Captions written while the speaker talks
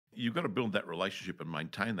you've got to build that relationship and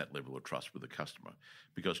maintain that level of trust with the customer,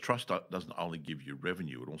 because trust doesn't only give you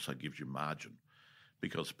revenue, it also gives you margin.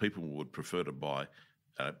 Because people would prefer to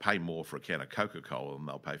pay more for a can of Coca-Cola than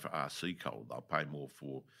they'll pay for RC Cola. They'll pay more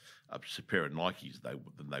for a pair of Nikes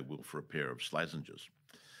than they will for a pair of Slazengers.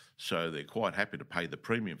 So they're quite happy to pay the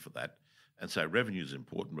premium for that. And so revenue is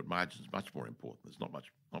important, but margin is much more important. There's not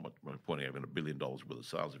much point having $1 billion worth of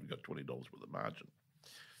sales if you've got $20 worth of margin.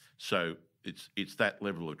 So it's that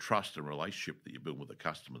level of trust and relationship that you build with the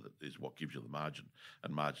customer that is what gives you the margin,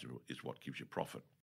 and margin is what gives you profit.